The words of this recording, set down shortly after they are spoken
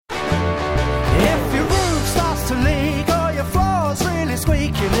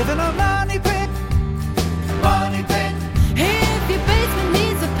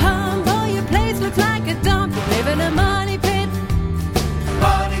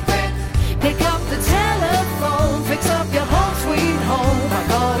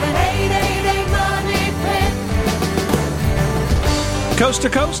Coast to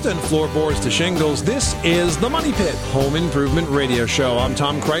coast and floorboards to shingles, this is the Money Pit Home Improvement Radio Show. I'm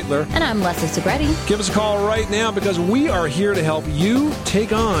Tom Kreitler. And I'm Leslie Segretti. Give us a call right now because we are here to help you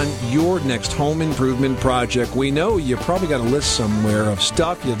take on your next home improvement project. We know you probably got a list somewhere of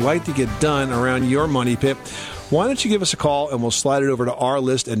stuff you'd like to get done around your money pit. Why don't you give us a call and we'll slide it over to our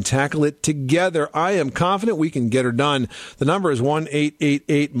list and tackle it together. I am confident we can get her done. The number is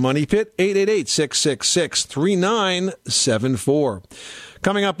 1-888-MONEY-PIT, 888-666-3974.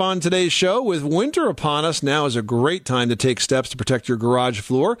 Coming up on today's show, with winter upon us, now is a great time to take steps to protect your garage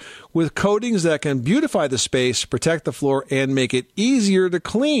floor with coatings that can beautify the space, protect the floor, and make it easier to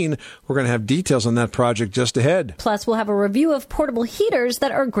clean. We're going to have details on that project just ahead. Plus, we'll have a review of portable heaters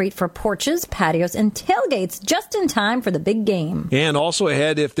that are great for porches, patios, and tailgates just in time for the big game. And also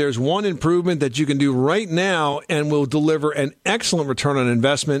ahead, if there's one improvement that you can do right now and will deliver an excellent return on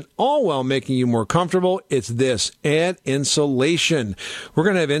investment, all while making you more comfortable, it's this: add insulation. We're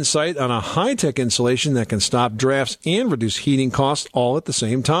going to have insight on a high-tech insulation that can stop drafts and reduce heating costs all at the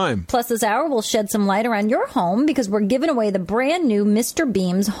same time. Plus, this hour will shed some light around your home because we're giving away the brand new Mr.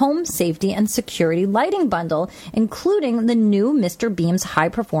 Beam's Home Safety and Security Lighting Bundle, including the new Mr. Beam's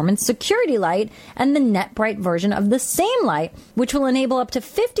High-Performance Security Light and the Net Bright version of the same light, which will enable up to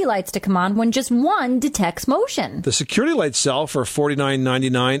 50 lights to come on when just one detects motion. The security lights sell for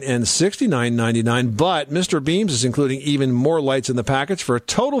 $49.99 and $69.99, but Mr. Beam's is including even more lights in the package for a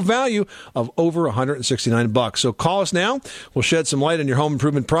total value of over $169. So call us now. We'll shed some light on your home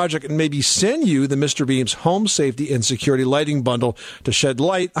improvement project and maybe send you the Mr. Beam's Home Safety and Security Lighting Bundle to shed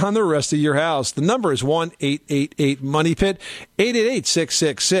light on the rest of your house. The number is 1-888-MONEY-PIT,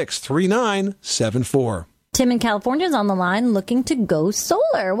 888-666-3974. Tim in California is on the line looking to go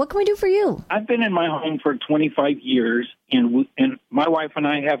solar. What can we do for you? I've been in my home for 25 years, and my wife and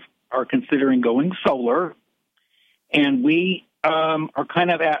I are considering going solar, and we are kind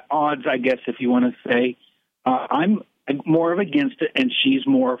of at odds, I guess, if you want to say. I'm more of against it, and she's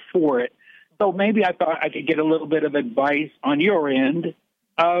more for it. So maybe I thought I could get a little bit of advice on your end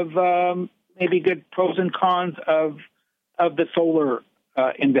of maybe good pros and cons of the solar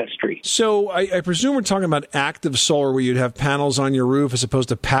industry. So I presume we're talking about active solar, where you'd have panels on your roof, as opposed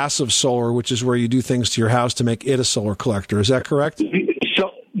to passive solar, which is where you do things to your house to make it a solar collector. Is that correct?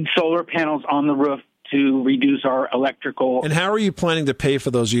 Solar panels on the roof to reduce our electrical. And how are you planning to pay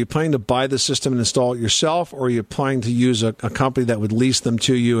for those? Are you planning to buy the system and install it yourself, or are you planning to use a company that would lease them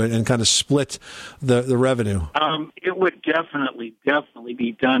to you and kind of split the revenue? It would definitely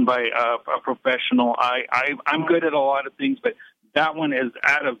be done by a professional. I'm good at a lot of things, but that one is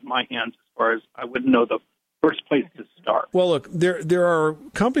out of my hands as far as I wouldn't know the first place to start. Well, look, there are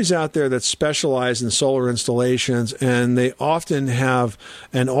companies out there that specialize in solar installations, and they often have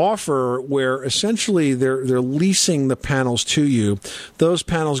an offer where essentially they're leasing the panels to you. Those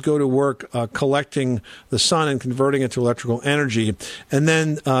panels go to work collecting the sun and converting it to electrical energy, and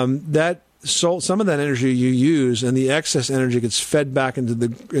then some of that energy you use, and the excess energy gets fed back into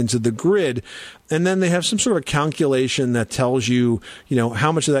the grid, and then they have some sort of a calculation that tells you,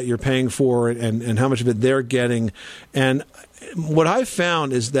 how much of that you're paying for and how much of it they're getting. And what I've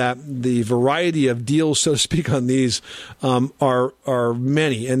found is that the variety of deals, so to speak, on these are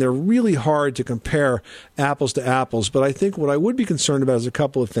many, and they're really hard to compare apples to apples. But I think what I would be concerned about is a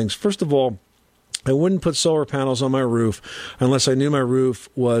couple of things. First of all, I wouldn't put solar panels on my roof unless I knew my roof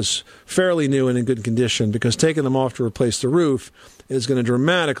was fairly new and in good condition, because taking them off to replace the roof is going to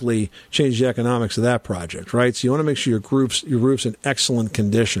dramatically change the economics of that project, right? So you want to make sure your roof's in excellent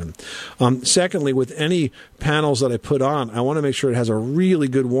condition. Secondly, with any panels that I put on, I want to make sure it has a really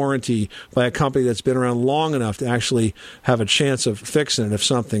good warranty by a company that's been around long enough to actually have a chance of fixing it if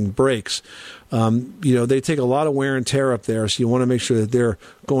something breaks. They take a lot of wear and tear up there, so you want to make sure that they're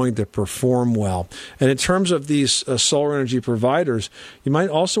going to perform well. And in terms of these solar energy providers, you might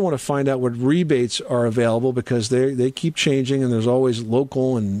also want to find out what rebates are available, because they keep changing, and there's always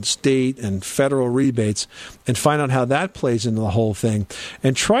local and state and federal rebates, and find out how that plays into the whole thing.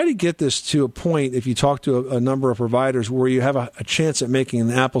 And try to get this to a point, if you talk to a number of providers, where you have a chance at making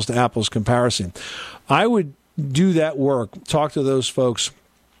an apples-to-apples comparison. I would do that work, talk to those folks,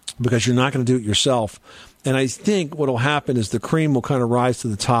 because you're not going to do it yourself. And I think what will happen is the cream will kind of rise to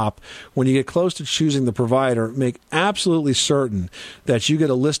the top. When you get close to choosing the provider, make absolutely certain that you get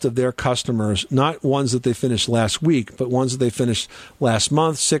a list of their customers, not ones that they finished last week, but ones that they finished last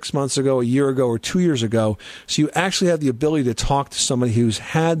month, 6 months ago, a year ago, or 2 years ago. So you actually have the ability to talk to somebody who's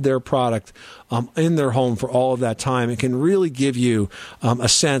had their product in their home for all of that time. It can really give you a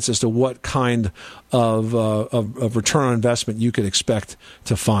sense as to what kind of return on investment you could expect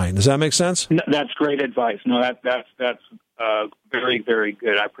to find. Does that make sense? No, that's great advice. No, that's very, very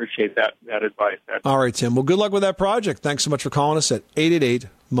good. I appreciate that advice. All right, Tim. Well, good luck with that project. Thanks so much for calling us at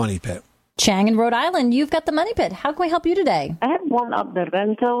 888-MONEY-PIT. Chang in Rhode Island, you've got the Money Pit. How can we help you today? I have one of the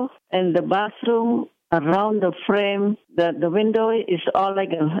rentals in the bathroom. Around the frame, the window is all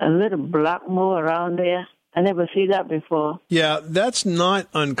like a little black mold around there. I never see that before. Yeah, that's not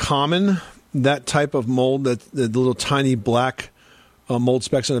uncommon, that type of mold, the little tiny black mold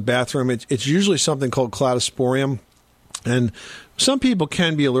specks in the bathroom. It's usually something called cladosporium. And some people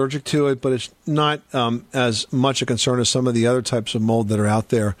can be allergic to it, but it's not as much a concern as some of the other types of mold that are out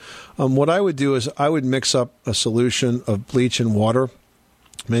there. What I would do is I would mix up a solution of bleach and water,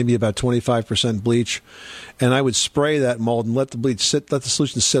 maybe about 25% bleach, and I would spray that mold and let the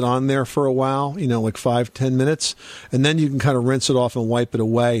solution sit on there for a while, like 5-10 minutes, and then you can kind of rinse it off and wipe it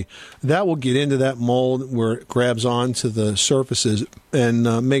away. That will get into that mold where it grabs onto the surfaces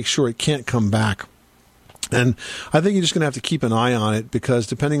and make sure it can't come back. And I think you're just going to have to keep an eye on it because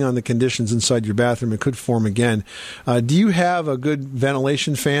depending on the conditions inside your bathroom, it could form again. Do you have a good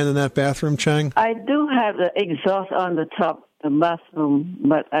ventilation fan in that bathroom, Chang? I do have the exhaust on the top the bathroom,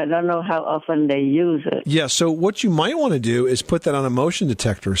 but I don't know how often they use it. Yeah, so what you might want to do is put that on a motion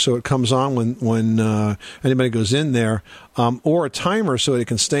detector so it comes on when anybody goes in there, or a timer so it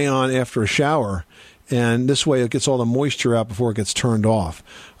can stay on after a shower. And this way it gets all the moisture out before it gets turned off.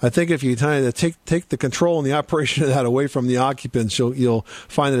 I think if you kind of take the control and the operation of that away from the occupants, you'll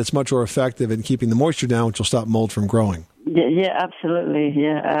find that it's much more effective in keeping the moisture down, which will stop mold from growing. Yeah, absolutely.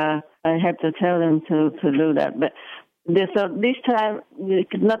 Yeah, I have to tell them to do that. But this time,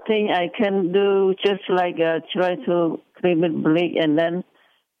 nothing I can do, just like try to clean it bleach. And then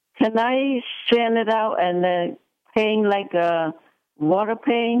can I sand it out and paint like a water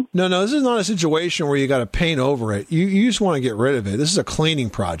paint? No, this is not a situation where you got to paint over it. You just want to get rid of it. This is a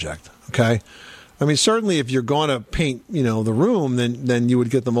cleaning project, okay? I mean, certainly if you're going to paint, the room, then you would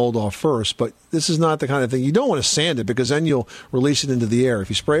get the mold off first. But this is not the kind of thing. You don't want to sand it because then you'll release it into the air. If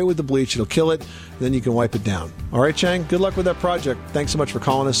you spray it with the bleach, it'll kill it. Then you can wipe it down. All right, Chang, good luck with that project. Thanks so much for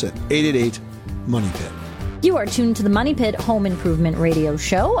calling us at 888-MONEY-PIT. You are tuned to the Money Pit Home Improvement Radio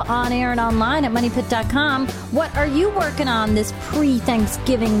Show on air and online at moneypit.com. What are you working on this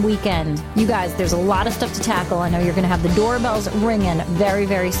pre-Thanksgiving weekend? You guys, there's a lot of stuff to tackle. I know you're going to have the doorbells ringing very,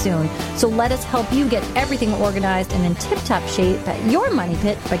 very soon. So let us help you get everything organized and in tip-top shape at your Money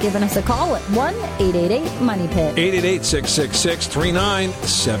Pit by giving us a call at 1-888-MONEY-PIT.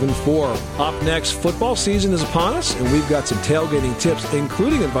 888-666-3974. Up next, football season is upon us, and we've got some tailgating tips,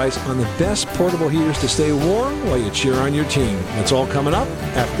 including advice on the best portable heaters to stay warm while you cheer on your team. That's all coming up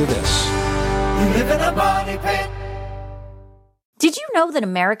after this. You live in a money pit. Did you know that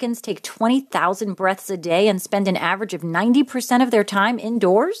Americans take 20,000 breaths a day and spend an average of 90% of their time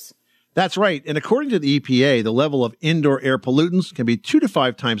indoors? That's right. And according to the EPA, the level of indoor air pollutants can be 2 to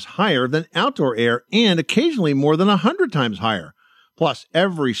 5 times higher than outdoor air and occasionally more than 100 times higher. Plus,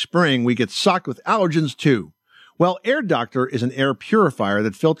 every spring we get socked with allergens too. Well, Air Doctor is an air purifier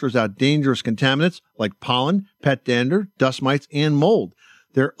that filters out dangerous contaminants like pollen, pet dander, dust mites, and mold.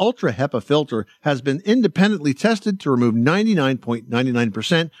 Their Ultra HEPA filter has been independently tested to remove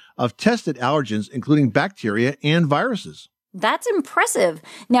 99.99% of tested allergens, including bacteria and viruses. That's impressive.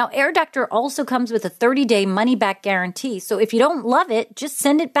 Now, Air Doctor also comes with a 30-day money-back guarantee, so if you don't love it, just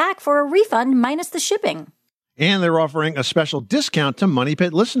send it back for a refund minus the shipping. And they're offering a special discount to Money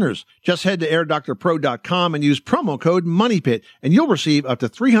Pit listeners. Just head to airdoctorpro.com and use promo code MONEYPIT, and you'll receive up to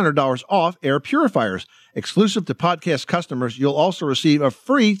 $300 off air purifiers. Exclusive to podcast customers, you'll also receive a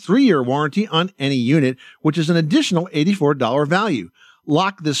free 3-year warranty on any unit, which is an additional $84 value.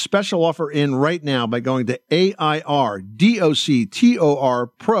 Lock this special offer in right now by going to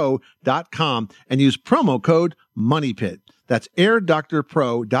airdoctorpro.com and use promo code MONEYPIT. That's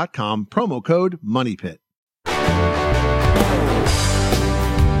airdoctorpro.com, promo code MONEYPIT.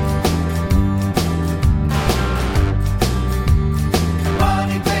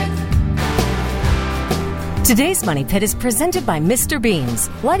 Today's Money Pit is presented by Mr. Beams,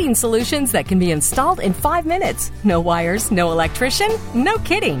 lighting solutions that can be installed in 5 minutes. No wires, no electrician, no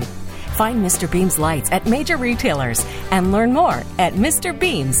kidding. Find Mr. Beams lights at major retailers and learn more at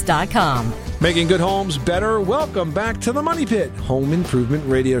MrBeams.com. Making good homes better. Welcome back to the Money Pit Home Improvement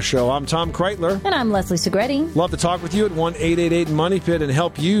Radio Show. I'm Tom Kreitler. And I'm Leslie Segretti. Love to talk with you at 1-888-MONEY-PIT and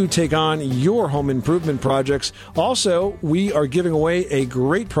help you take on your home improvement projects. Also, we are giving away a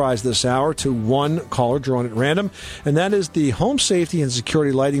great prize this hour to one caller drawn at random, and that is the Home Safety and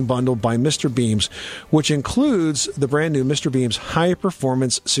Security Lighting Bundle by Mr. Beams, which includes the brand new Mr. Beams High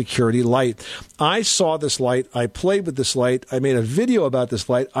Performance Security Light. I saw this light. I played with this light. I made a video about this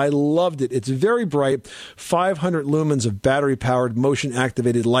light. I loved it. It's very bright, 500 lumens of battery-powered,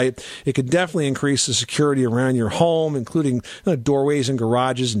 motion-activated light. It could definitely increase the security around your home, including doorways and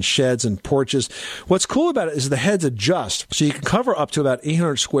garages and sheds and porches. What's cool about it is the heads adjust, so you can cover up to about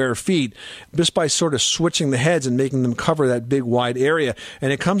 800 square feet just by sort of switching the heads and making them cover that big wide area.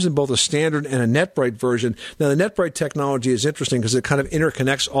 And it comes in both a standard and a NetBright version. Now, the NetBright technology is interesting because it kind of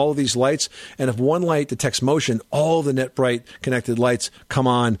interconnects all of these lights, and if one light detects motion, all the NetBright connected lights come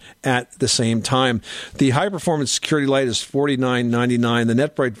on at the same time. The high-performance security light is $49.99. The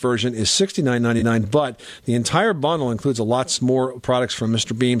NetBright version is $69.99, but the entire bundle includes a lot more products from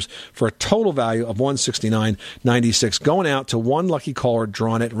Mr. Beams for a total value of $169.96, going out to one lucky caller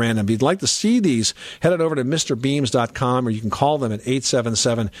drawn at random. If you'd like to see these, head on over to MrBeams.com, or you can call them at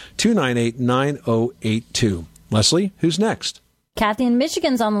 877-298-9082. Leslie, who's next? Kathy in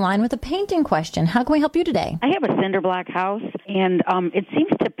Michigan's on the line with a painting question. How can we help you today? I have a cinder block house, and it seems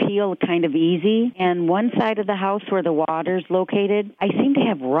to peel kind of easy. And one side of the house where the water's located, I seem to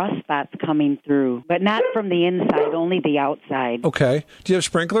have rust spots coming through, but not from the inside, only the outside. Okay. Do you have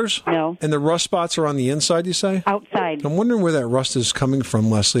sprinklers? No. And the rust spots are on the inside, you say? Outside. I'm wondering where that rust is coming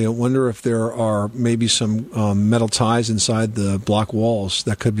from, Leslie. I wonder if there are maybe some metal ties inside the block walls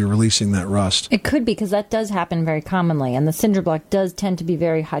that could be releasing that rust. It could be, because that does happen very commonly, and the cinder block does tend to be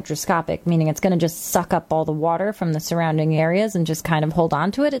very hydroscopic, meaning it's going to just suck up all the water from the surrounding areas and just kind of hold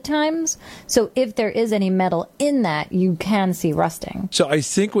on to it at times. So if there is any metal in that, you can see rusting. So I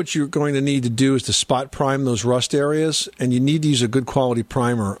think what you're going to need to do is to spot prime those rust areas, and you need to use a good quality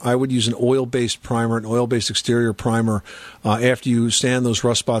primer. I would use an oil-based primer, an oil-based exterior primer. After you sand those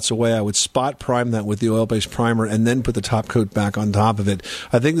rust spots away, I would spot prime that with the oil-based primer and then put the top coat back on top of it.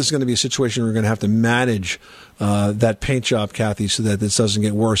 I think this is going to be a situation where we're going to have to manage that paint job, Kathy, so that this doesn't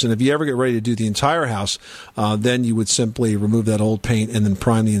get worse. And if you ever get ready to do the entire house, then you would simply remove that old paint and then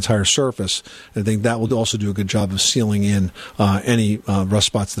prime the entire surface. I think that will also do a good job of sealing in any rust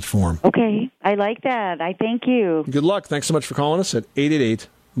spots that form. Okay, I like that. I thank you. Good luck. Thanks so much for calling us at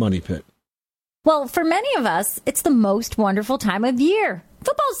 888-MONEY-PIT. Well, for many of us, it's the most wonderful time of year,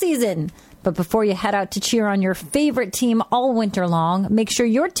 football season. But before you head out to cheer on your favorite team all winter long, make sure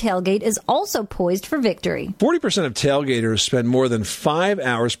your tailgate is also poised for victory. 40% of tailgaters spend more than 5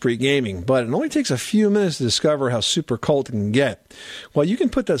 hours pre-gaming, but it only takes a few minutes to discover how super cold it can get. Well, you can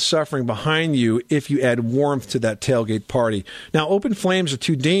put that suffering behind you if you add warmth to that tailgate party. Now, open flames are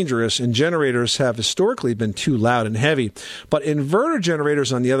too dangerous, and generators have historically been too loud and heavy. But inverter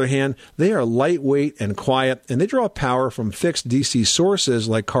generators, on the other hand, they are lightweight and quiet, and they draw power from fixed DC sources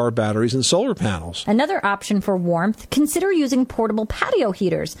like car batteries and solar panels. Another option for warmth, consider using portable patio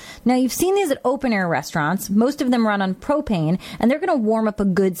heaters. Now, you've seen these at open-air restaurants. Most of them run on propane, and they're going to warm up a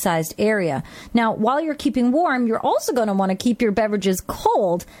good-sized area. Now, while you're keeping warm, you're also going to want to keep your beverages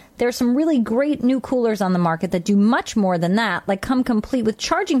cold. There's some really great new coolers on the market that do much more than that, like come complete with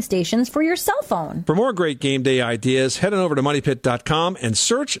charging stations for your cell phone. For more great game day ideas, head on over to MoneyPit.com and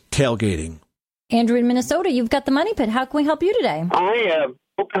search tailgating. Andrew in Minnesota, you've got the Money Pit. How can we help you today? I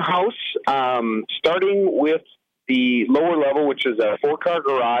built a house starting with the lower level, which is a 4-car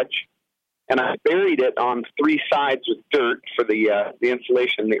garage, and I buried it on 3 sides with dirt for the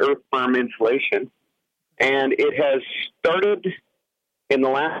insulation, the earth berm insulation. And it has started in the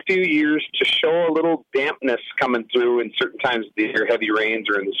last few years to show a little dampness coming through in certain times of the year, heavy rains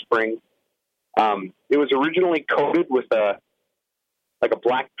or in the spring. It was originally coated with a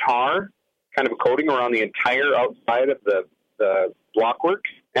black tar kind of a coating around the entire outside of the blockwork.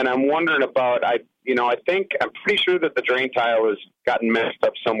 And I'm wondering about, I'm pretty sure that the drain tile has gotten messed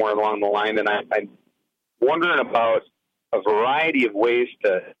up somewhere along the line, and I'm wondering about a variety of ways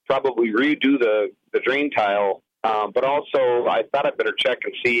to probably redo the drain tile. But also, I thought I'd better check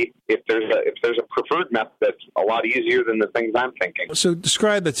and see if there's a preferred method that's a lot easier than the things I'm thinking. So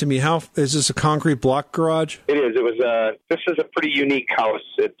describe that to me. How is this a concrete block garage? It is. This is a pretty unique house.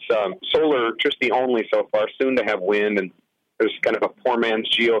 It's solar electricity only so far, soon to have wind, and there's kind of a poor man's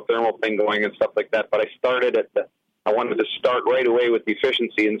geothermal thing going and stuff like that. But I wanted to start right away with the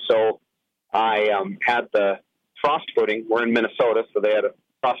efficiency, and so I had the frost footing. We're in Minnesota, so they had a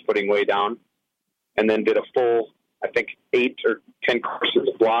frost footing way down, and then did a full, I think, 8 or 10 courses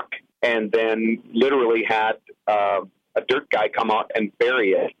of block, and then literally had a dirt guy come out and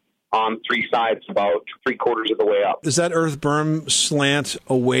bury it on 3 sides about 3/4 of the way up. Does that earth berm slant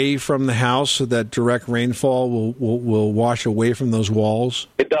away from the house so that direct rainfall will wash away from those walls?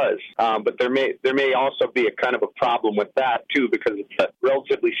 It does, but there may also be a kind of a problem with that too, because it's a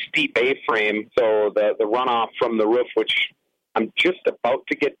relatively steep A-frame, so the runoff from the roof, which I'm just about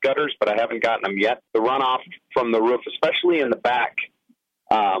to get gutters, but I haven't gotten them yet. The runoff from the roof, especially in the back,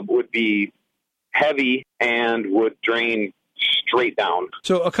 would be heavy and would drain straight down.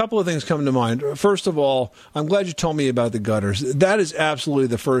 So a couple of things come to mind. First of all, I'm glad you told me about the gutters. That is absolutely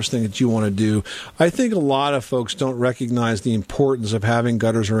the first thing that you want to do. I think a lot of folks don't recognize the importance of having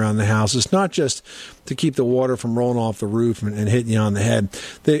gutters around the house. It's not just to keep the water from rolling off the roof and hitting you on the head.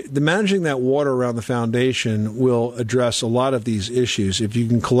 The managing that water around the foundation will address a lot of these issues. If you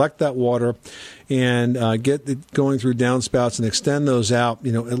can collect that water and get it going through downspouts and extend those out,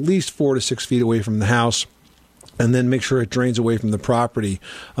 at least 4 to 6 feet away from the house, and then make sure it drains away from the property,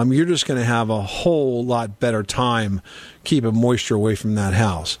 you're just going to have a whole lot better time keeping moisture away from that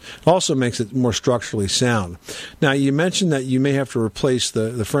house. It also makes it more structurally sound. Now, you mentioned that you may have to replace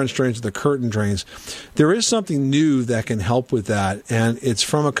the French drains with the curtain drains. There is something new that can help with that, and it's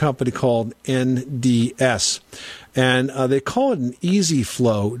from a company called NDS. And they call it an easy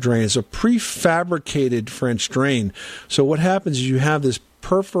flow drain. It's a prefabricated French drain. So what happens is you have this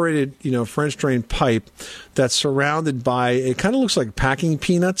perforated, French drain pipe that's surrounded by, it kind of looks like packing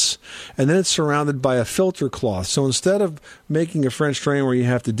peanuts, and then it's surrounded by a filter cloth. So instead of making a French drain where you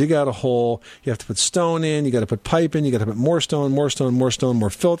have to dig out a hole, you have to put stone in, you got to put pipe in, you got to put more stone, more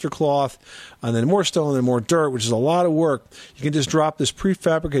filter cloth, and then more stone, and then more dirt, which is a lot of work. You can just drop this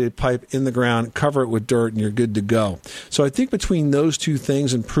prefabricated pipe in the ground, cover it with dirt, and you're good to go. So I think between those two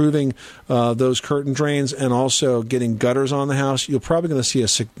things, improving those curtain drains and also getting gutters on the house, you're probably going to see a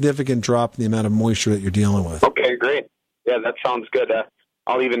significant drop in the amount of moisture that you're dealing with. Okay, great. Yeah, that sounds good.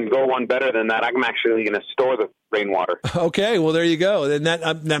 I'll even go one better than that. I'm actually going to store the rainwater. Okay, well, there you go. And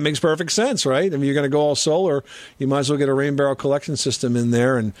that makes perfect sense, right? I mean, you're going to go all solar. You might as well get a rain barrel collection system in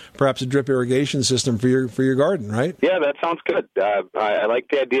there and perhaps a drip irrigation system for your garden, right? Yeah, that sounds good. I like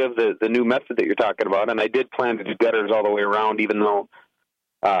the idea of the new method that you're talking about, and I did plan to do gutters all the way around, even though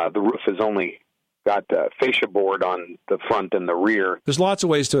the roof is only got fascia board on the front and the rear. There's lots of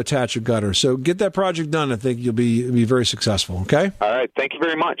ways to attach a gutter. So get that project done. I think you'll be very successful, okay? All right. Thank you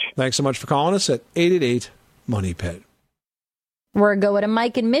very much. Thanks so much for calling us at 888-MONEY-PIT. We're going to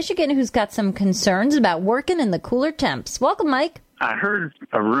Mike in Michigan, who's got some concerns about working in the cooler temps. Welcome, Mike. I heard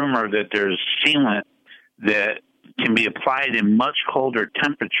a rumor that there's sealant that can be applied in much colder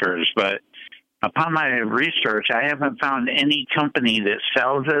temperatures, but upon my research, I haven't found any company that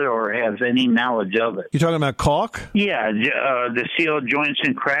sells it or has any knowledge of it. You're talking about caulk? Yeah, the seal joints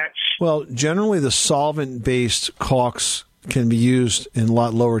and cracks. Well, generally the solvent-based caulks can be used in a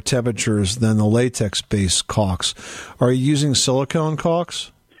lot lower temperatures than the latex-based caulks. Are you using silicone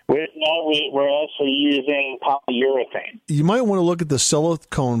caulks? We're actually using polyurethane. You might want to look at the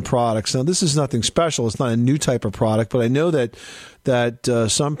silicone products. Now, this is nothing special. It's not a new type of product, but I know that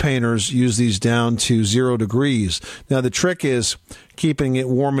some painters use these down to 0 degrees. Now, the trick is keeping it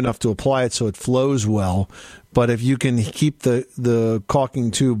warm enough to apply it so it flows well. But if you can keep the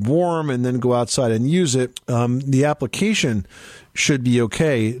caulking tube warm and then go outside and use it, the application should be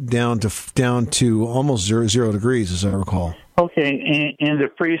okay down to almost zero degrees, as I recall. Okay, in the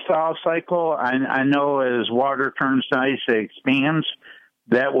freeze-thaw cycle, I know as water turns to ice, it expands.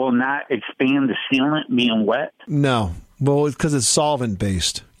 That will not expand the sealant being wet? No. Well, it's because it's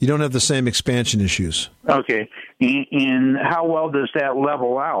solvent-based. You don't have the same expansion issues. Okay. And how well does that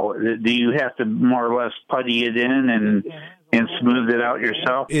level out? Do you have to more or less putty it in and smooth it out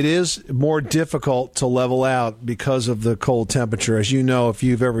yourself? It is more difficult to level out because of the cold temperature. As you know, if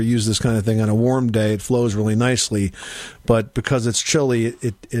you've ever used this kind of thing on a warm day, it flows really nicely. But because it's chilly,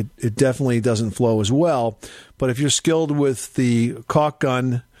 it definitely doesn't flow as well. But if you're skilled with the caulk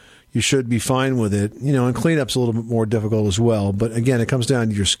gun, you should be fine with it. And cleanup's a little bit more difficult as well. But again, it comes down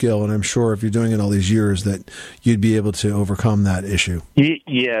to your skill, and I'm sure if you're doing it all these years that you'd be able to overcome that issue.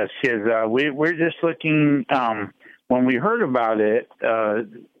 Yes, we're just looking. When we heard about it,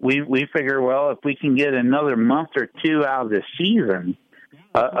 we figure, well, if we can get another month or two out of the season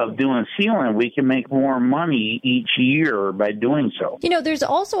of doing sealant, we can make more money each year by doing so. There's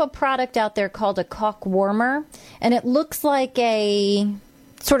also a product out there called a caulk warmer, and it looks like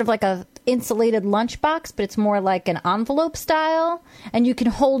sort of like a insulated lunchbox, but it's more like an envelope style, and you can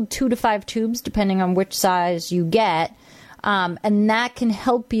hold 2 to 5 tubes depending on which size you get, and that can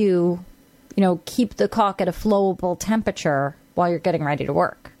help you, keep the caulk at a flowable temperature while you're getting ready to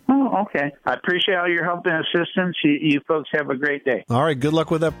work. Oh, okay. I appreciate all your help and assistance. You folks have a great day. All right. Good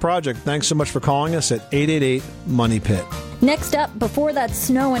luck with that project. Thanks so much for calling us at 888-MONEY-PIT. Next up, before that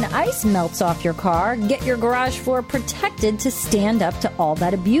snow and ice melts off your car, get your garage floor protected to stand up to all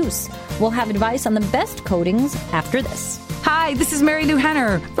that abuse. We'll have advice on the best coatings after this. Hi, this is Mary Lou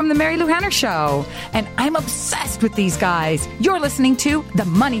Henner from The Mary Lou Henner Show, and I'm obsessed with these guys. You're listening to The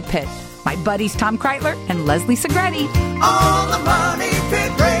Money Pit. My buddies Tom Kreitler and Leslie Segretti. On The Money Pit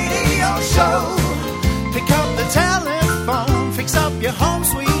Radio Show. Pick up the telephone, fix up your home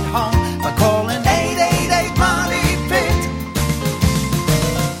sweet home by calling 888-MONEY-PIT.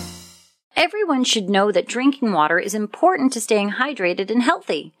 Everyone should know that drinking water is important to staying hydrated and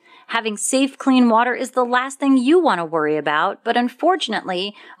healthy. Having safe, clean water is the last thing you want to worry about, but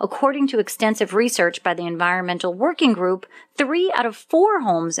unfortunately, according to extensive research by the Environmental Working Group, 3 out of 4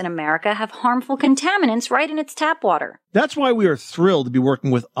 homes in America have harmful contaminants right in its tap water. That's why we are thrilled to be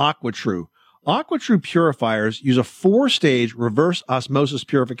working with AquaTrue. AquaTrue purifiers use a 4-stage reverse osmosis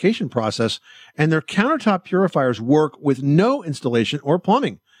purification process, and their countertop purifiers work with no installation or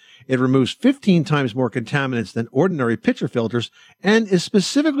plumbing. It removes 15 times more contaminants than ordinary pitcher filters and is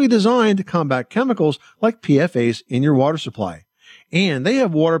specifically designed to combat chemicals like PFAS in your water supply. And they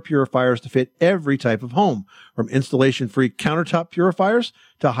have water purifiers to fit every type of home, from installation-free countertop purifiers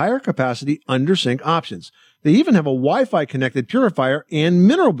to higher capacity under-sink options. They even have a Wi-Fi connected purifier and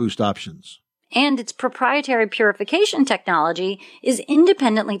mineral boost options. And its proprietary purification technology is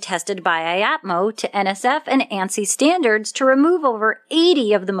independently tested by IAPMO to NSF and ANSI standards to remove over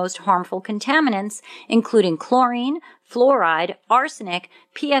 80 of the most harmful contaminants, including chlorine, fluoride, arsenic,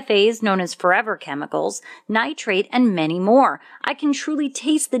 PFAS known as forever chemicals, nitrate, and many more. I can truly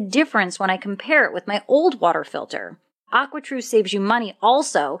taste the difference when I compare it with my old water filter. AquaTrue saves you money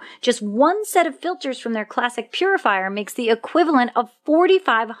also. Just one set of filters from their classic purifier makes the equivalent of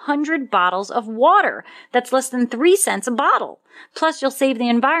 4,500 bottles of water. That's less than 3 cents a bottle. Plus, you'll save the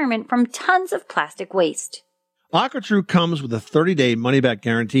environment from tons of plastic waste. AquaTrue comes with a 30-day money-back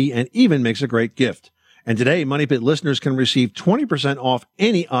guarantee and even makes a great gift. And today, Money Pit listeners can receive 20% off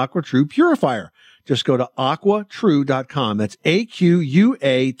any AquaTrue purifier. Just go to aquatrue.com. That's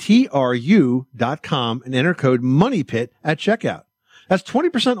AQUATRU.com and enter code MONEYPIT at checkout. That's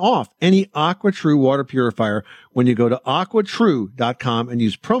 20% off any AquaTrue water purifier when you go to aquatrue.com and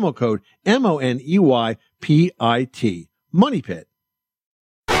use promo code MONEYPIT. Money Pit.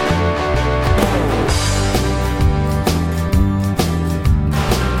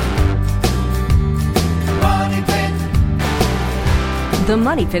 The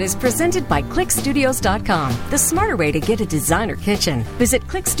Money Pit is presented by ClickStudios.com, the smarter way to get a designer kitchen. Visit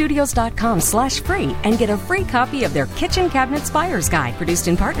ClickStudios.com/free and get a free copy of their Kitchen Cabinets Buyer's Guide, produced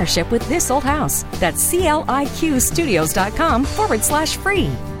in partnership with This Old House. That's CLIQstudios.com/free.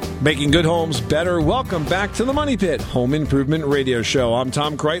 Making good homes better. Welcome back to the Money Pit Home Improvement Radio Show. I'm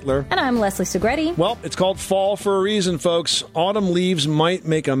Tom Kreitler. And I'm Leslie Segretti. Well, it's called fall for a reason, folks. Autumn leaves might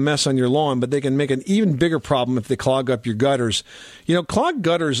make a mess on your lawn, but they can make an even bigger problem if they clog up your gutters. You know, clogged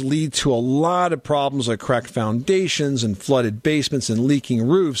gutters lead to a lot of problems like cracked foundations and flooded basements and leaking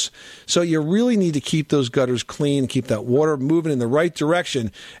roofs. So you really need to keep those gutters clean, keep that water moving in the right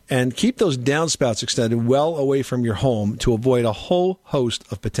direction, and keep those downspouts extended well away from your home to avoid a whole host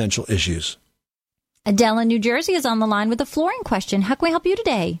of potential issues. Adele in New Jersey is on the line with a flooring question. How can we help you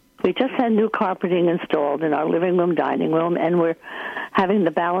today? We just had new carpeting installed in our living room, dining room, and we're having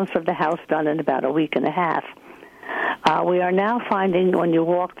the balance of the house done in about a week and a half. We are now finding when you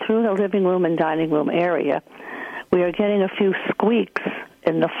walk through the living room and dining room area, we are getting a few squeaks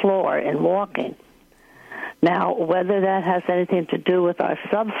in the floor in walking. Now, whether that has anything to do with our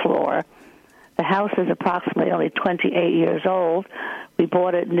subfloor, the house is approximately only 28 years old. We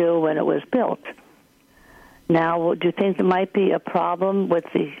bought it new when it was built. Now, do you think there might be a problem with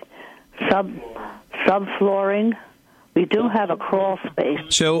the subflooring? We do have a crawl space.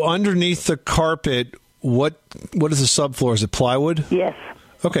 So underneath the carpet, what is the subfloor? Is it plywood? Yes.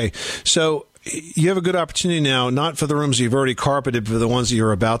 Okay. So you have a good opportunity now, not for the rooms you've already carpeted, but for the ones that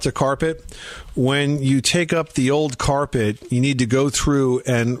you're about to carpet. When you take up the old carpet, you need to go through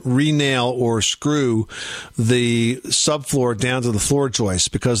and re-nail or screw the subfloor down to the floor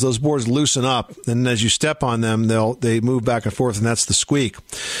joist, because those boards loosen up, and as you step on them, they move back and forth, and that's the squeak.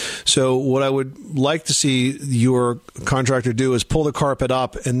 So what I would like to see your contractor do is pull the carpet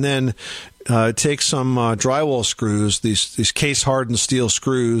up and then take some drywall screws, these case-hardened steel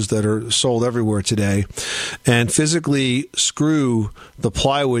screws that are sold everywhere today, and physically screw the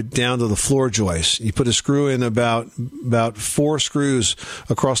plywood down to the floor joist. You put a screw in about 4 screws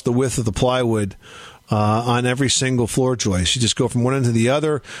across the width of the plywood on every single floor joist. You just go from one end to the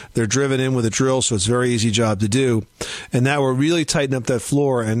other. They're driven in with a drill, so it's a very easy job to do. And that will really tighten up that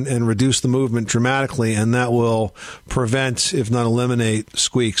floor and reduce the movement dramatically, and that will prevent, if not eliminate,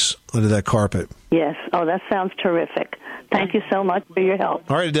 squeaks under that carpet. Yes. Oh, that sounds terrific. Thank you so much for your help.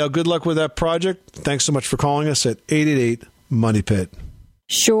 All right, Adele, good luck with that project. Thanks so much for calling us at 888-MONEY-PIT.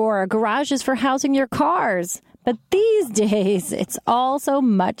 Sure, garages for housing your cars. But these days, it's also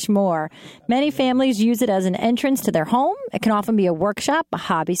much more. Many families use it as an entrance to their home. It can often be a workshop, a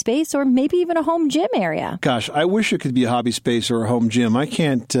hobby space, or maybe even a home gym area. Gosh, I wish it could be a hobby space or a home gym. I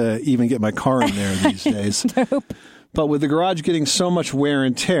can't even get my car in there these days. Nope. But with the garage getting so much wear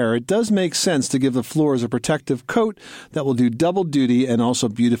and tear, it does make sense to give the floors a protective coat that will do double duty and also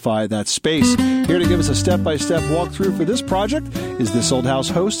beautify that space. Here to give us a step-by-step walkthrough for this project is This Old House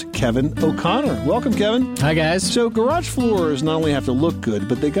host, Kevin O'Connor. Welcome, Kevin. Hi, guys. So garage floors not only have to look good,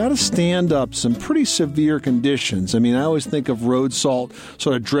 but they got to stand up some pretty severe conditions. I mean, I always think of road salt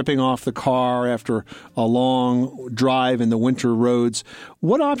sort of dripping off the car after a long drive in the winter roads.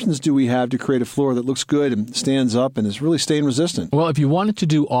 What options do we have to create a floor that looks good and stands up and is really stain resistant? Well, if you wanted to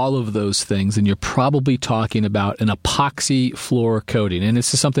do all of those things, then you're probably talking about an epoxy floor coating. And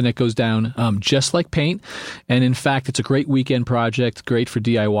this is something that goes down just like paint. And in fact, it's a great weekend project, great for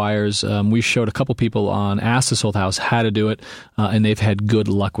DIYers. We showed a couple people on Ask This Old House how to do it, and they've had good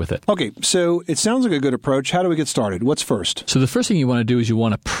luck with it. Okay, so it sounds like a good approach. How do we get started? What's first? So the first thing you want to do is you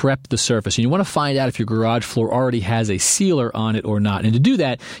want to prep the surface. And you want to find out if your garage floor already has a sealer on it or not. And to do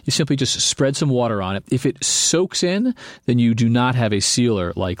that, you simply just spread some water on it. If it soaks in, then you do not have a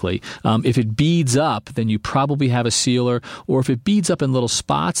sealer, likely. If it beads up, then you probably have a sealer. Or if it beads up in little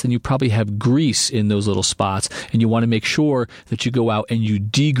spots, then you probably have grease in those little spots. And you want to make sure that you go out and you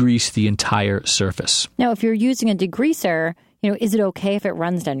degrease the entire surface. Now, if you're using a degreaser, is it okay if it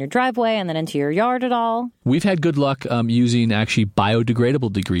runs down your driveway and then into your yard at all? We've had good luck using actually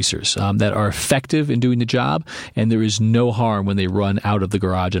biodegradable degreasers that are effective in doing the job, and there is no harm when they run out of the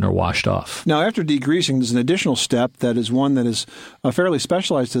garage and are washed off. Now, after degreasing, there's an additional step that is one that is fairly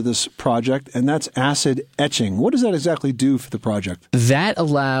specialized to this project, and that's acid etching. What does that exactly do for the project? That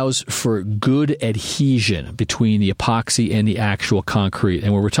allows for good adhesion between the epoxy and the actual concrete.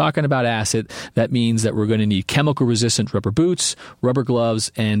 And when we're talking about acid, that means that we're going to need chemical-resistant rubber boots, rubber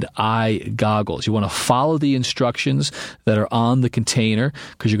gloves, and eye goggles. You want to follow the instructions that are on the container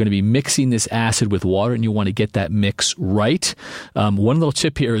because you're going to be mixing this acid with water, and you want to get that mix right. One little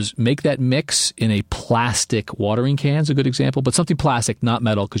tip here is make that mix in a plastic watering can is a good example, but something plastic, not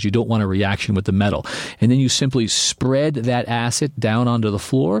metal, because you don't want a reaction with the metal. And then you simply spread that acid down onto the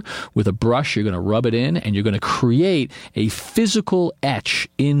floor with a brush. You're going to rub it in, and you're going to create a physical etch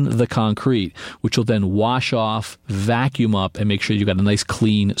in the concrete, which will then wash off, vacuum up, and make sure you've got a nice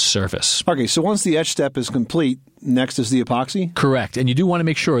clean surface. Okay, so once the etch step is complete, next is the epoxy? Correct. And you do want to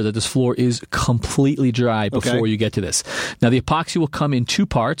make sure that this floor is completely dry before you get to this. Now, the epoxy will come in two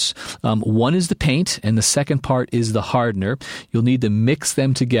parts. One is the paint, and the second part is the hardener. You'll need to mix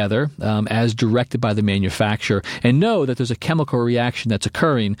them together as directed by the manufacturer. And know that there's a chemical reaction that's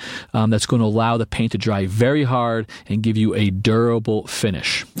occurring that's going to allow the paint to dry very hard and give you a durable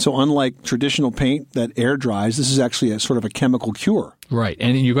finish. So unlike traditional paint that air dries, this is actually a sort of a chemical cure. Right.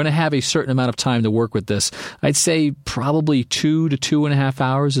 And you're going to have a certain amount of time to work with this. I'd say probably 2 to 2.5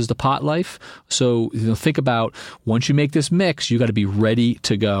 hours is the pot life. So think about once you make this mix, you got to be ready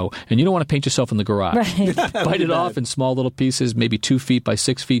to go. And you don't want to paint yourself in the garage. Right. Bite it off in small little pieces, maybe 2 feet by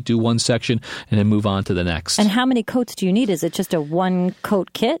 6 feet, do one section, and then move on to the next. And how many coats do you need? Is it just a one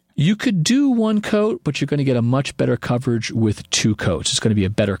coat kit? You could do one coat, but you're going to get a much better coverage with 2 coats. It's going to be a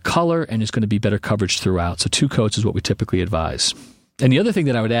better color, and it's going to be better coverage throughout. So 2 coats is what we typically advise. And the other thing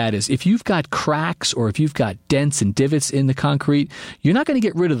that I would add is if you've got cracks or if you've got dents and divots in the concrete, you're not going to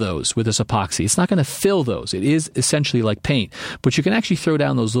get rid of those with this epoxy. It's not going to fill those. It is essentially like paint. But you can actually throw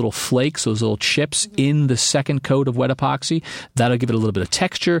down those little flakes, those little chips in the second coat of wet epoxy. That'll give it a little bit of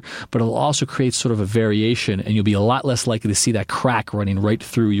texture, but it'll also create sort of a variation, and you'll be a lot less likely to see that crack running right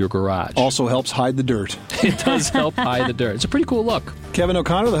through your garage. Also helps hide the dirt. It does help hide the dirt. It's a pretty cool look. Kevin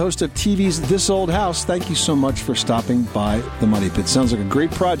O'Connor, the host of TV's This Old House, thank you so much for stopping by the Money Pit. Sounds like a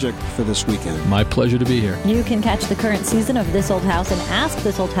great project for this weekend. My pleasure to be here. You can catch the current season of This Old House and Ask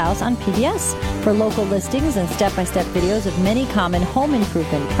This Old House on PBS. For local listings and step-by-step videos of many common home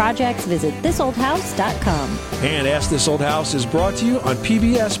improvement projects, visit thisoldhouse.com. And Ask This Old House is brought to you on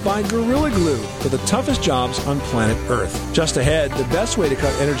PBS by Gorilla Glue for the toughest jobs on planet Earth. Just ahead, the best way to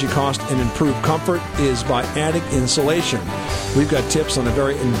cut energy cost and improve comfort is by adding insulation. We've got tips on a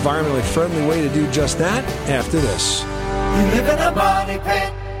very environmentally friendly way to do just that after this. You live in a money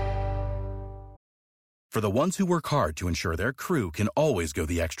pit. For the ones who work hard to ensure their crew can always go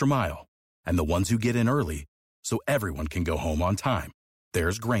the extra mile, and the ones who get in early so everyone can go home on time,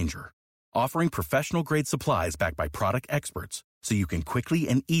 there's Grainger, offering professional-grade supplies backed by product experts so you can quickly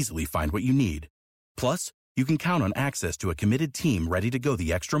and easily find what you need. Plus, you can count on access to a committed team ready to go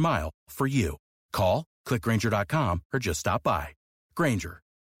the extra mile for you. Call, click Grainger.com, or just stop by. Grainger,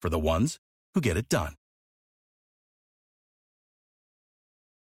 for the ones who get it done.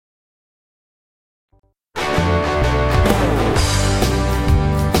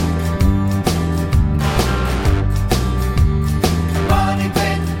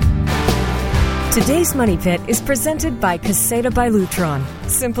 Today's Money Pit is presented by Caseta by Lutron.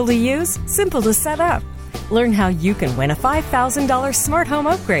 Simple to use, simple to set up. Learn how you can win a $5,000 smart home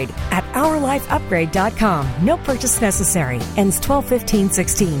upgrade at OurLifeUpgrade.com. No purchase necessary. Ends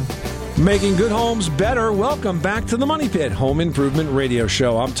 12/15/16. Making good homes better. Welcome back to the Money Pit Home Improvement Radio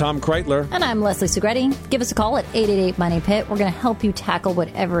Show. I'm Tom Kreitler. And I'm Leslie Segretti. Give us a call at 888-MONEY-PIT. We're going to help you tackle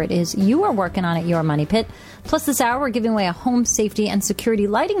whatever it is you are working on at your Money Pit. Plus, this hour, we're giving away a home safety and security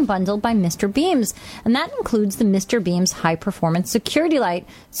lighting bundle by Mr. Beams. And that includes the Mr. Beams high-performance security light.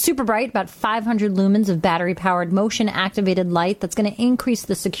 Super bright, about 500 lumens of battery-powered motion-activated light that's going to increase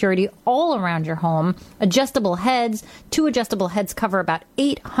the security all around your home. Adjustable heads. 2 adjustable heads cover about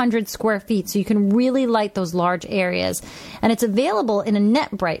 800 square feet, so you can really light those large areas. And it's available in a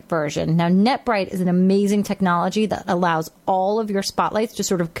NetBright version. Now, NetBright is an amazing technology that allows all of your spotlights to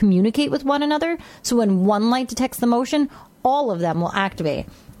sort of communicate with one another. So when one light detects the motion, all of them will activate.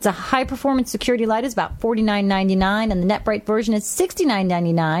 It's a high-performance security light. It's about $49.99, and the NetBright version is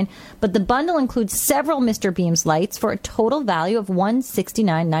 $69.99. But the bundle includes several Mr. Beams lights for a total value of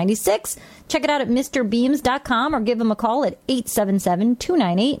 $169.96. Check it out at MrBeams.com or give them a call at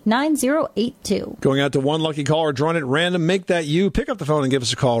 877-298-9082. Going out to one lucky caller drawn at random. Make that you. Pick up the phone and give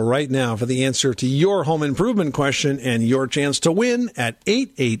us a call right now for the answer to your home improvement question and your chance to win at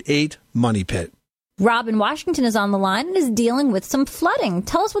 888-MONEY-PIT. Rob in Washington is on the line and is dealing with some flooding.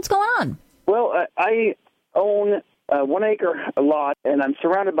 Tell us what's going on. Well, I own a 1 acre lot, and I'm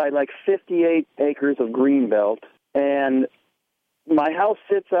surrounded by like 58 acres of greenbelt. And my house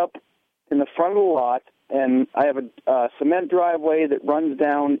sits up in the front of the lot, and I have a cement driveway that runs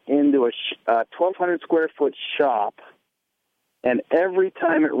down into a 1,200 square foot shop. And every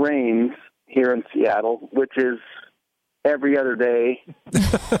time it rains here in Seattle, which is every other day.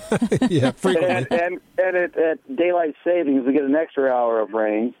 Yeah, frequently. And at daylight savings, we get an extra hour of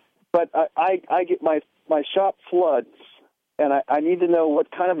rain. But I get my shop floods, and I need to know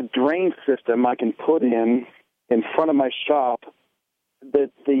what kind of drain system I can put in front of my shop. The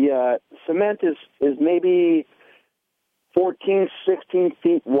cement is maybe 14, 16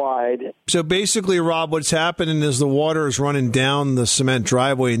 feet wide. So basically, Rob, what's happening is the water is running down the cement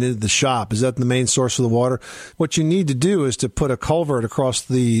driveway and into the shop. Is that the main source of the water? What you need to do is to put a culvert across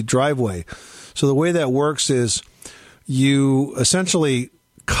the driveway. So the way that works is you essentially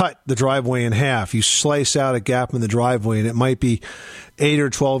cut the driveway in half. You slice out a gap in the driveway, and it might be 8 or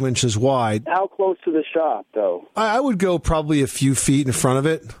 12 inches wide. How close to the shop, though? I would go probably a few feet in front of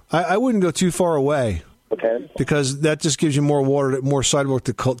it. I wouldn't go too far away. Okay. Because that just gives you more water, more sidewalk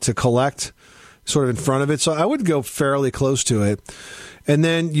to collect sort of in front of it. So I would go fairly close to it. And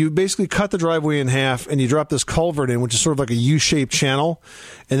then you basically cut the driveway in half and you drop this culvert in, which is sort of like a U-shaped channel.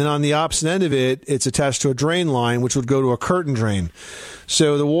 And then on the opposite end of it, it's attached to a drain line, which would go to a curtain drain.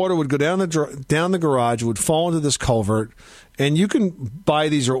 So the water would go down the garage, would fall into this culvert. And you can buy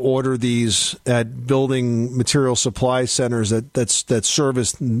these or order these at building material supply centers that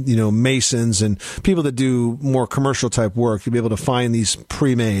service, masons and people that do more commercial type work. You'll be able to find these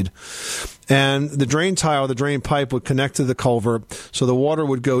pre-made. And the drain tile, the drain pipe would connect to the culvert, so the water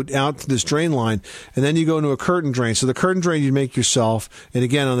would go out to this drain line, and then you go into a curtain drain. So the curtain drain you'd make yourself, and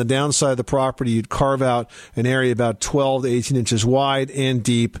again, on the downside of the property, you'd carve out an area about 12 to 18 inches wide and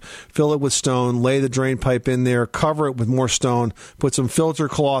deep, fill it with stone, lay the drain pipe in there, cover it with more stone, put some filter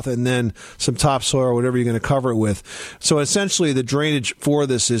cloth, and then some topsoil or whatever you're going to cover it with. So essentially, the drainage for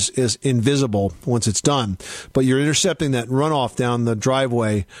this is invisible once it's done, but you're intercepting that runoff down the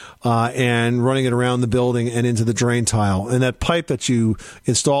driveway, and running it around the building and into the drain tile. And that pipe that you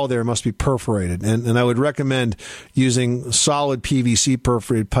install there must be perforated. And I would recommend using solid PVC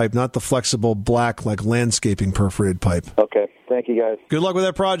perforated pipe, not the flexible black like landscaping perforated pipe. Okay. Thank you, guys. Good luck with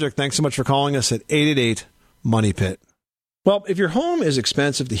that project. Thanks so much for calling us at 888-MONEY-PIT. Well, if your home is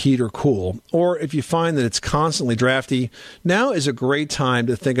expensive to heat or cool, or if you find that it's constantly drafty, now is a great time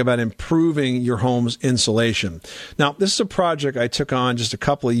to think about improving your home's insulation. Now, this is a project I took on just a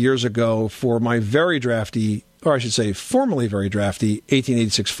couple of years ago for my very drafty, or I should say formerly very drafty,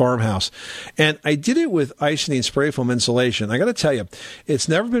 1886 farmhouse. And I did it with Icynene spray foam insulation. I got to tell you, it's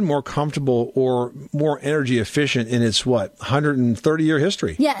never been more comfortable or more energy efficient in its, 130-year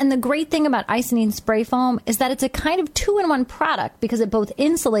history. Yeah, and the great thing about Icynene spray foam is that it's a kind of two-in-one product because it both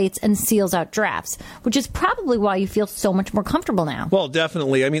insulates and seals out drafts, which is probably why you feel so much more comfortable now. Well,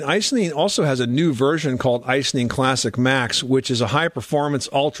 definitely. I mean, Icynene also has a new version called Icynene Classic Max, which is a high-performance,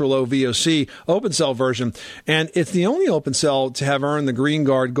 ultra-low VOC open cell version. And it's the only open cell to have earned the Green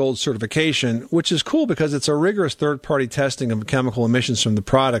Guard Gold certification, which is cool because it's a rigorous third-party testing of chemical emissions from the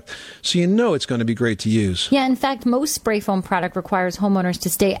product, so you know it's going to be great to use. Yeah, in fact, most spray foam product requires homeowners to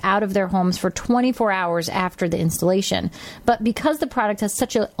stay out of their homes for 24 hours after the installation. But because the product has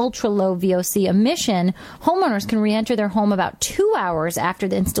such an ultra-low VOC emission, homeowners can re-enter their home about 2 hours after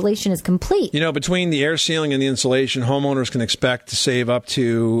the installation is complete. You know, between the air sealing and the insulation, homeowners can expect to save up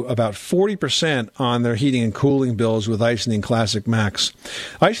to about 40% on their heating and cooling bills with Icynene Classic Max.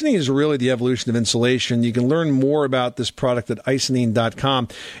 Icynene is really the evolution of insulation. You can learn more about this product at icynene.com.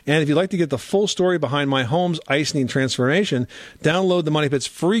 And if you'd like to get the full story behind my home's Icynene transformation, download the Money Pit's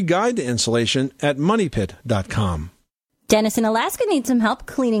free guide to insulation at moneypit.com. Dennis in Alaska needs some help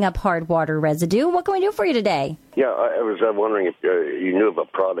cleaning up hard water residue. What can we do for you today? Yeah, I was wondering if you knew of a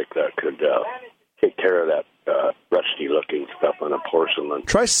product that could take care of that rusty-looking stuff on a porcelain.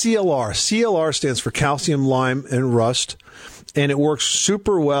 Try CLR. CLR stands for calcium, lime, and rust, and it works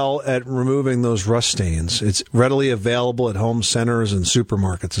super well at removing those rust stains. It's readily available at home centers and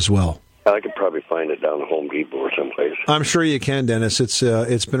supermarkets as well. I could probably find it down at Home Depot or someplace. I'm sure you can, Dennis. It's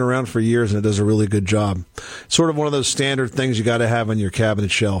been around for years, and it does a really good job. It's sort of one of those standard things you got to have on your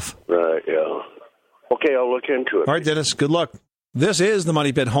cabinet shelf. Right, yeah. Okay, I'll look into it. All right, Dennis, good luck. This is the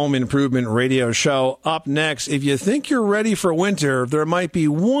Money Pit Home Improvement Radio Show. Up next, if you think you're ready for winter, there might be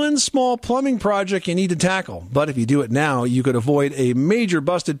one small plumbing project you need to tackle. But if you do it now, you could avoid a major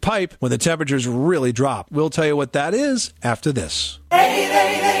busted pipe when the temperatures really drop. We'll tell you what that is after this.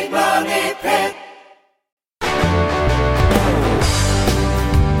 888 Money Pit.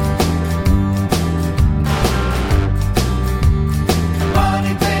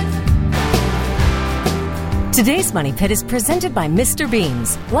 Today's Money Pit is presented by Mr.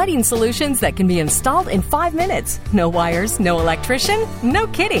 Beams, lighting solutions that can be installed in 5 minutes. No wires, no electrician, no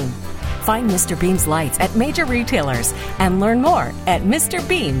kidding. Find Mr. Beams lights at major retailers and learn more at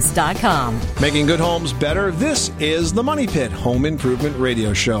MrBeams.com. Making good homes better. This is the Money Pit Home Improvement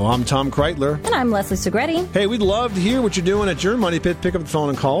Radio Show. I'm Tom Kreitler. And I'm Leslie Segretti. Hey, we'd love to hear what you're doing at your Money Pit. Pick up the phone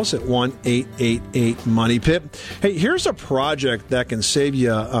and call us at 1-888-MONEY-PIT. Hey, here's a project that can save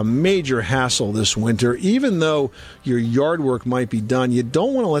you a major hassle this winter. Even though your yard work might be done, you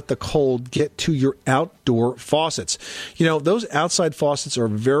don't want to let the cold get to your outdoor faucets. You know, those outside faucets are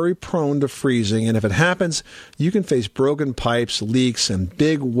very prone to freezing, and if it happens, you can face broken pipes, leaks, and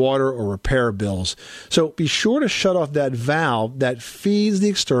big water or repair bills. So be sure to shut off that valve that feeds the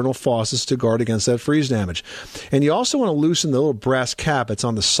external faucets to guard against that freeze damage. And you also want to loosen the little brass cap that's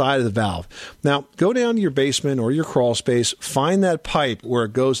on the side of the valve. Now, go down to your basement or your crawl space, find that pipe where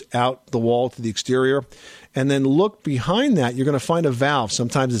it goes out the wall to the exterior, and then look behind that. You're going to find a valve.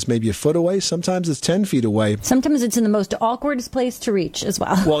 Sometimes it's maybe a foot away. Sometimes it's 10 feet away. Sometimes it's in the most awkwardest place to reach as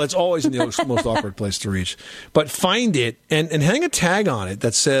well. Well, it's always in the most awkward place to reach. But find it and hang a tag on it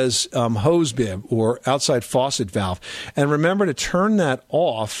that says hose bib or outside faucet valve. And remember to turn that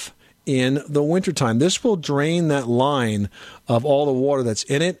off in the wintertime. This will drain that line of all the water that's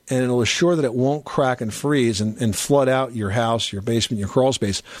in it, and it'll assure that it won't crack and freeze and flood out your house, your basement, your crawl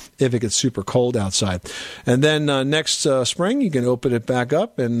space if it gets super cold outside. And then next spring, you can open it back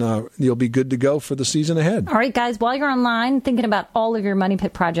up, and you'll be good to go for the season ahead. All right, guys, while you're online thinking about all of your Money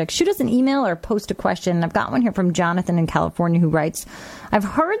Pit projects, shoot us an email or post a question. I've got one here from Jonathan in California who writes, I've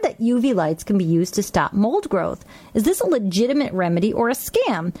heard that UV lights can be used to stop mold growth. Is this a legitimate remedy or a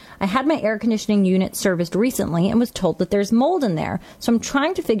scam? I had my air conditioning unit serviced recently and was told that there's mold in there. So I'm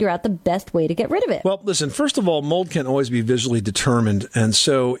trying to figure out the best way to get rid of it. Well, listen, first of all, mold can't always be visually determined. And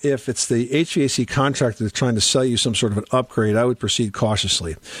so if it's the HVAC contractor that's trying to sell you some sort of an upgrade, I would proceed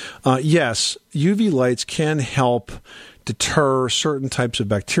cautiously. Yes, UV lights can help deter certain types of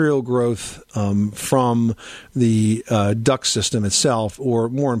bacterial growth from the duct system itself, or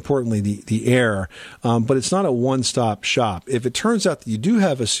more importantly, the air. But it's not a one-stop shop. If it turns out that you do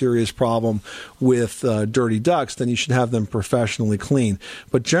have a serious problem with dirty ducts, then you should have them professionally cleaned.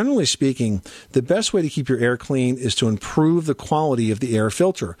 But generally speaking, the best way to keep your air clean is to improve the quality of the air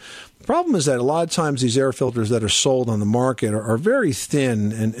filter. The problem is that a lot of times these air filters that are sold on the market are very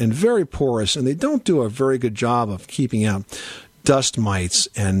thin and very porous, and they don't do a very good job of keeping out dust mites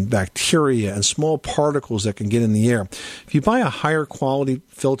and bacteria and small particles that can get in the air. If you buy a higher quality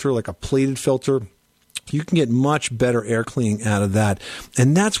filter, like a plated filter, You can get much better air cleaning out of that.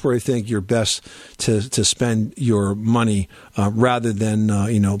 And that's where I think you're best to spend your money rather than,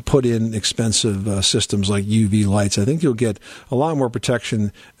 put in expensive systems like UV lights. I think you'll get a lot more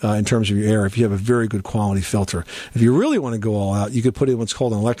protection in terms of your air if you have a very good quality filter. If you really want to go all out, you could put in what's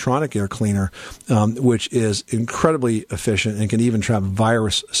called an electronic air cleaner, which is incredibly efficient and can even trap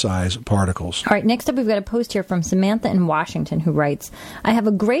virus-size particles. All right, next up we've got a post here from Samantha in Washington who writes, I have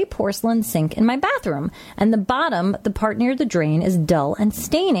a gray porcelain sink in my bathroom, and the bottom, the part near the drain, is dull and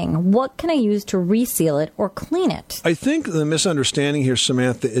staining. What can I use to reseal it or clean it? I think the misunderstanding here,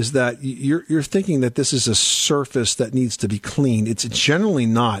 Samantha, is that you're thinking that this is a surface that needs to be cleaned. It's generally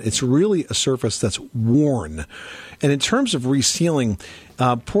not. It's really a surface that's worn. And in terms of resealing,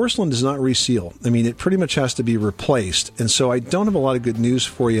 porcelain does not reseal. I mean, it pretty much has to be replaced. And so I don't have a lot of good news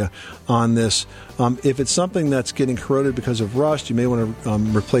for you on this. If it's something that's getting corroded because of rust, you may want to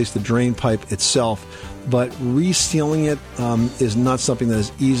replace the drain pipe itself. But resealing it is not something that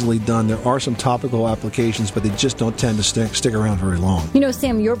is easily done. There are some topical applications, but they just don't tend to stick around very long. You know,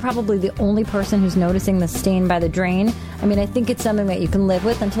 Sam, you're probably the only person who's noticing the stain by the drain. I mean, I think it's something that you can live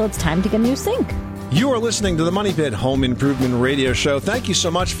with until it's time to get a new sink. You are listening to the Money Pit Home Improvement Radio Show. Thank you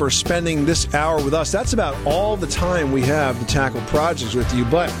so much for spending this hour with us. That's about all the time we have to tackle projects with you,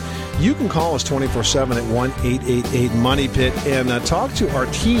 but you can call us 24/7 at 1-888-MONEY-PIT and talk to our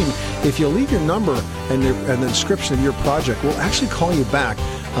team. If you leave your number and the description of your project, we'll actually call you back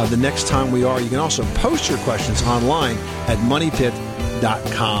the next time we are. You can also post your questions online at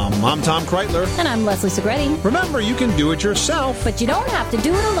moneypit.com. I'm Tom Kreitler. And I'm Leslie Segretti. Remember, you can do it yourself, but you don't have to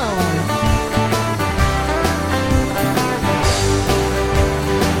do it alone.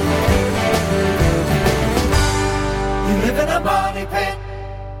 Live in a money pit.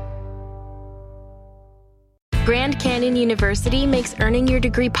 Grand Canyon University makes earning your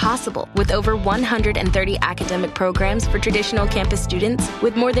degree possible with over 130 academic programs for traditional campus students,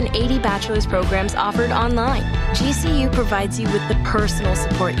 with more than 80 bachelor's programs offered online. GCU provides you with the personal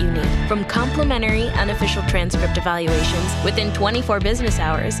support you need, from complimentary unofficial transcript evaluations within 24 business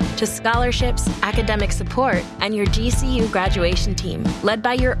hours to scholarships, academic support, and your GCU graduation team, led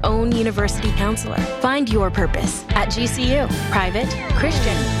by your own university counselor. Find your purpose at GCU. Private,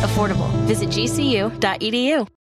 Christian, affordable. Visit gcu.edu.